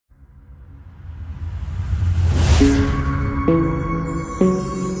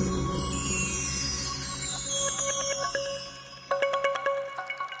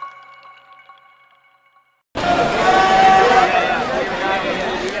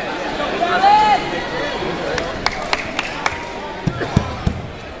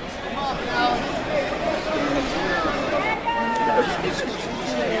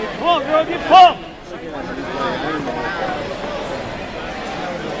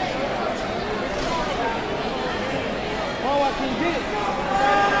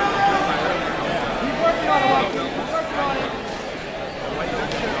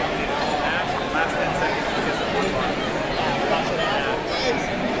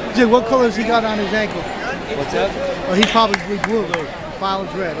What color has he got on his ankle? What's that? Oh, he probably blue.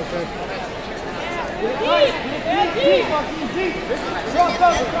 File's red. Okay.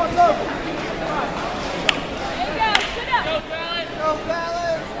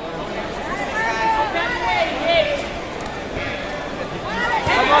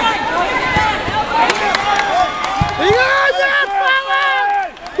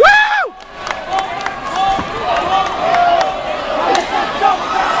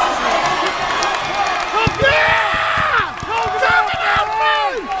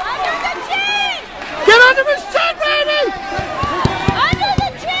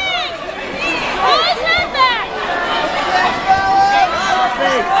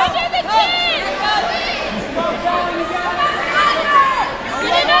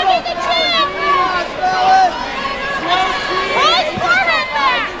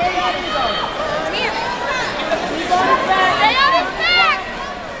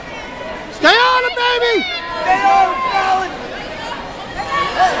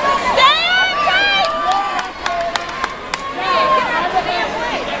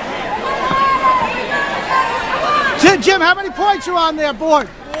 Jim, how many points are on their board?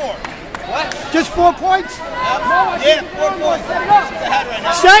 4. What? Just 4 points? Yeah, 4 points. She's ahead right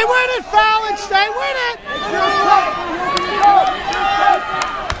now. Stay with it, Fallon. Stay with it.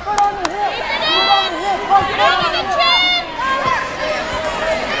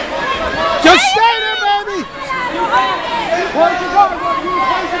 Just stay there, baby. Point to go,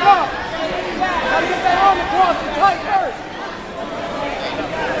 point to go. Gotta get that arm across the tight first.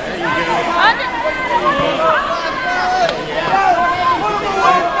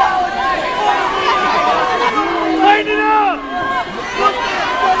 Lighten it up!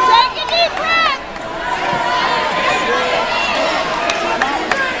 Take a deep breath!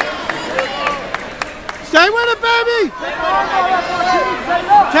 Stay with it, baby!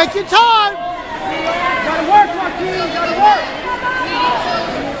 Take your time! Gotta work, Joaquin! Gotta work!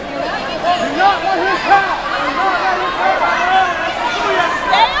 Do not let him pass! Do not let him pass!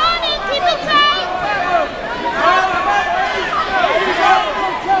 Stay on it! Keep it tight!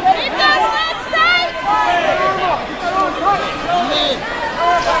 Keep those legs tight!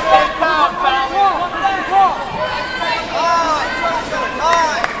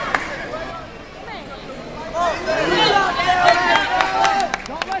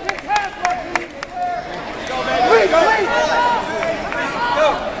 Don't let him pass, Joaquin! Go, baby! Go!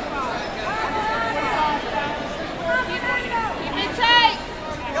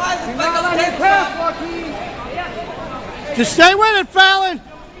 Just stay with it, Fallon.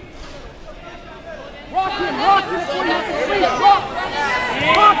 Rock him before you can sleep. Rock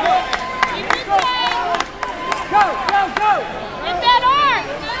him. Go. Get that arm.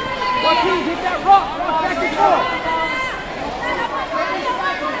 Joaquin, get that rock back and forth.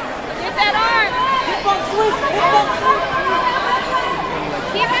 Get that arm. Keep on sweeping.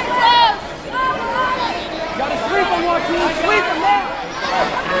 Keep him close. You gotta sweep him, Joaquin. Sweep him now.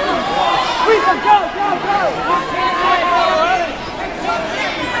 Sweep him, go.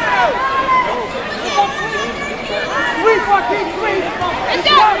 Sweep, Joaquin, sweep. Let's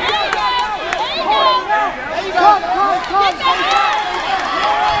go. There you go. Come.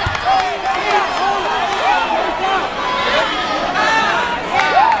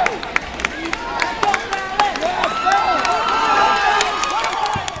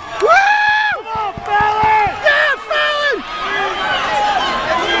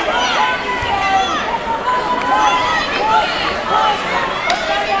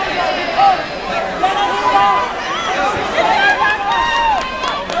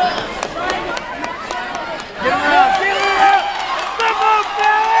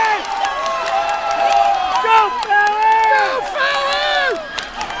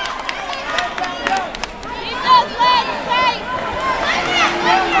 Get that arm.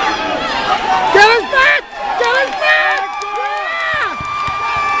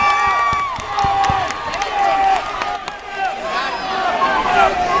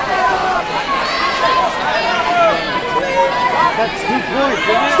 That's 2 points.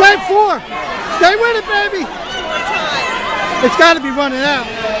 Stay 4. Stay with it, baby. It's got to be running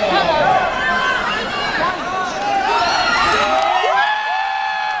out.